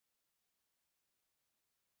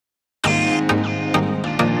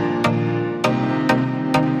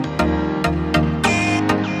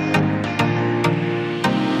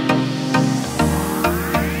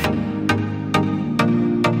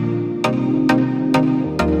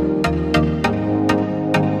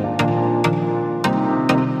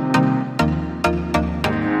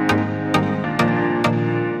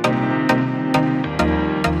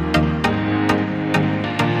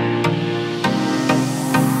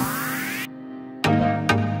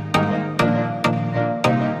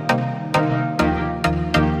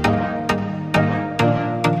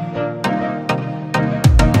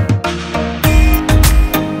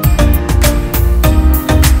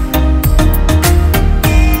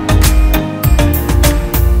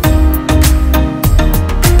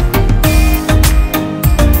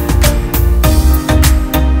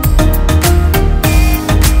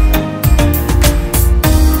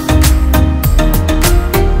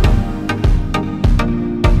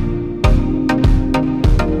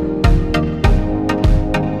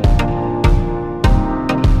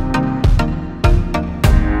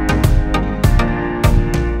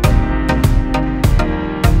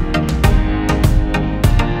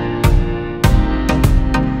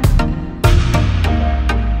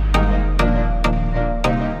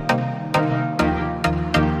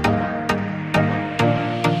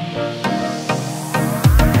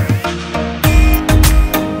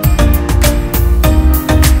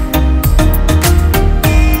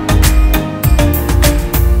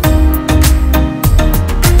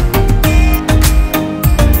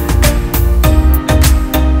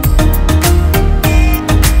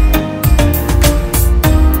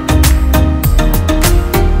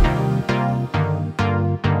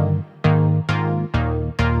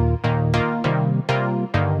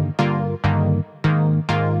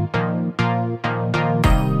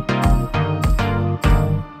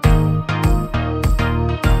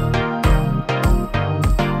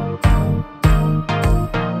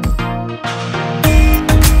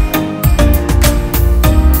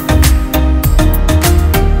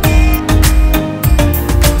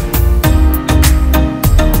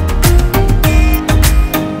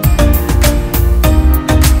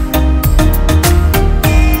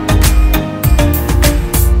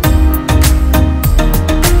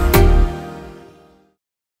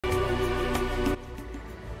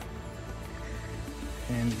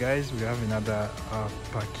guys, we have another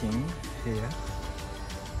parking here.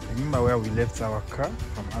 Remember where we left our car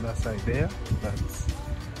from other side there, but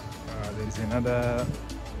there's another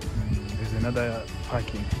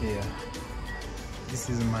parking here. This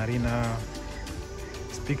is Marina,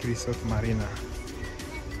 Speke Resort Marina.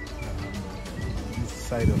 This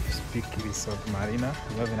side of Speke Resort Marina,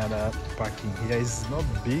 we have another parking here. It's not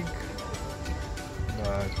big,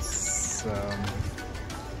 but it's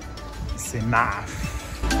enough.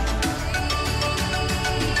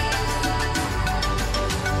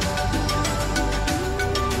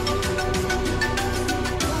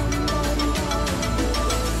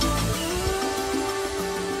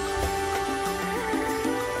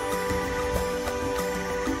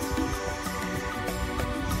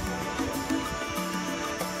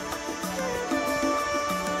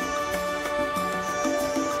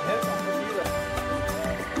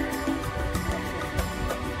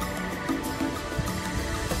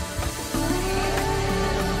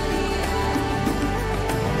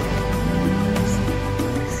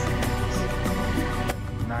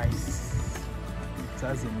 It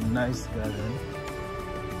has a nice garden.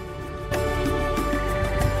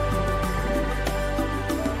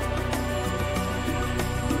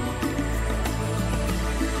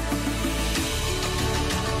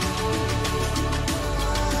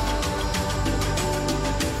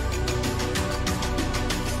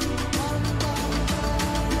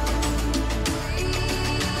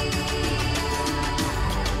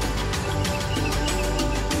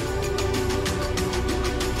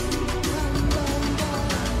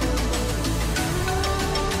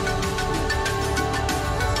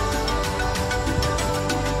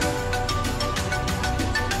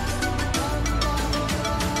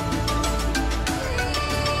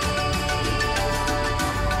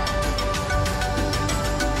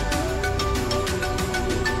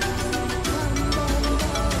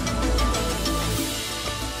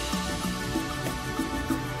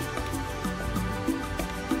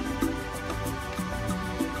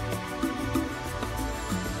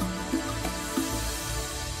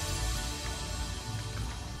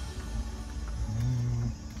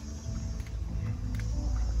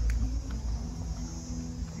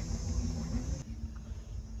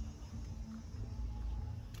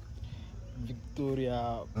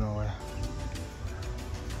 Victoria. Nowhere.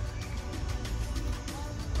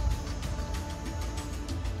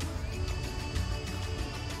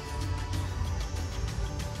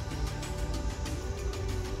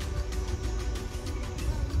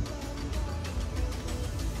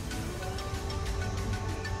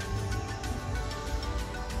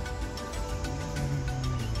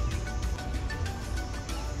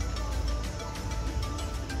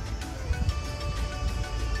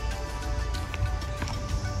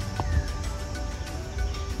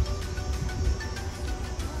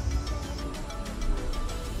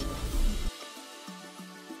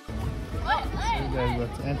 Guys,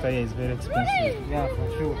 but to enter here is very expensive. Yeah, for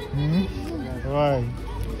sure. Why?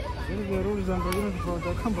 This is the rules and regulations for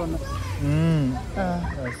the company.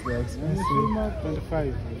 That's very expensive. Swimmer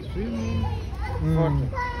 25, swimming 40.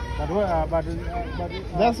 But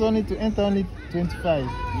that's only to enter, only 25.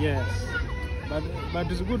 Yes,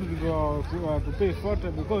 but it's good to go to pay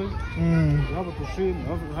 40 because you have to swim,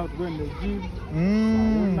 you have to go in the gym.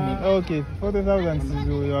 Sauna. Okay, 40,000.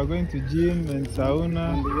 You are going to gym and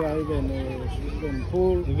sauna. And yeah, even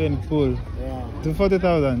pool. Even pool. Yeah. To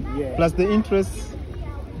 40,000. Yeah. Plus the interest.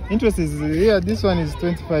 Interest is yeah. This one is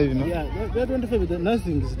 25. You know. Yeah, that 25. The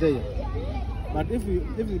nothing is there. But if you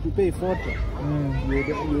to pay 40,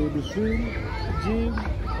 you do swim, gym,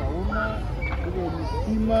 sauna, even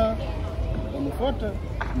steamer, and 40.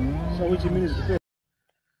 So which means to pay.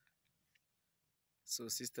 So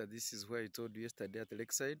sister, this is where I told you yesterday at the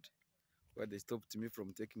lakeside, where they stopped me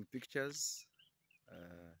from taking pictures.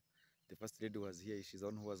 The first lady was here, she's the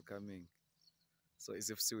one who was coming. So as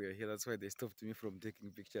if we are here, that's why they stopped me from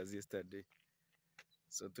taking pictures yesterday.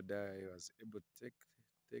 So today I was able to take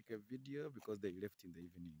a video because they left in the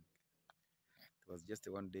evening. It was just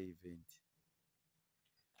a one-day event.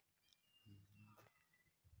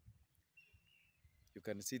 You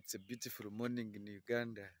can see it's a beautiful morning in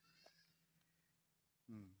Uganda.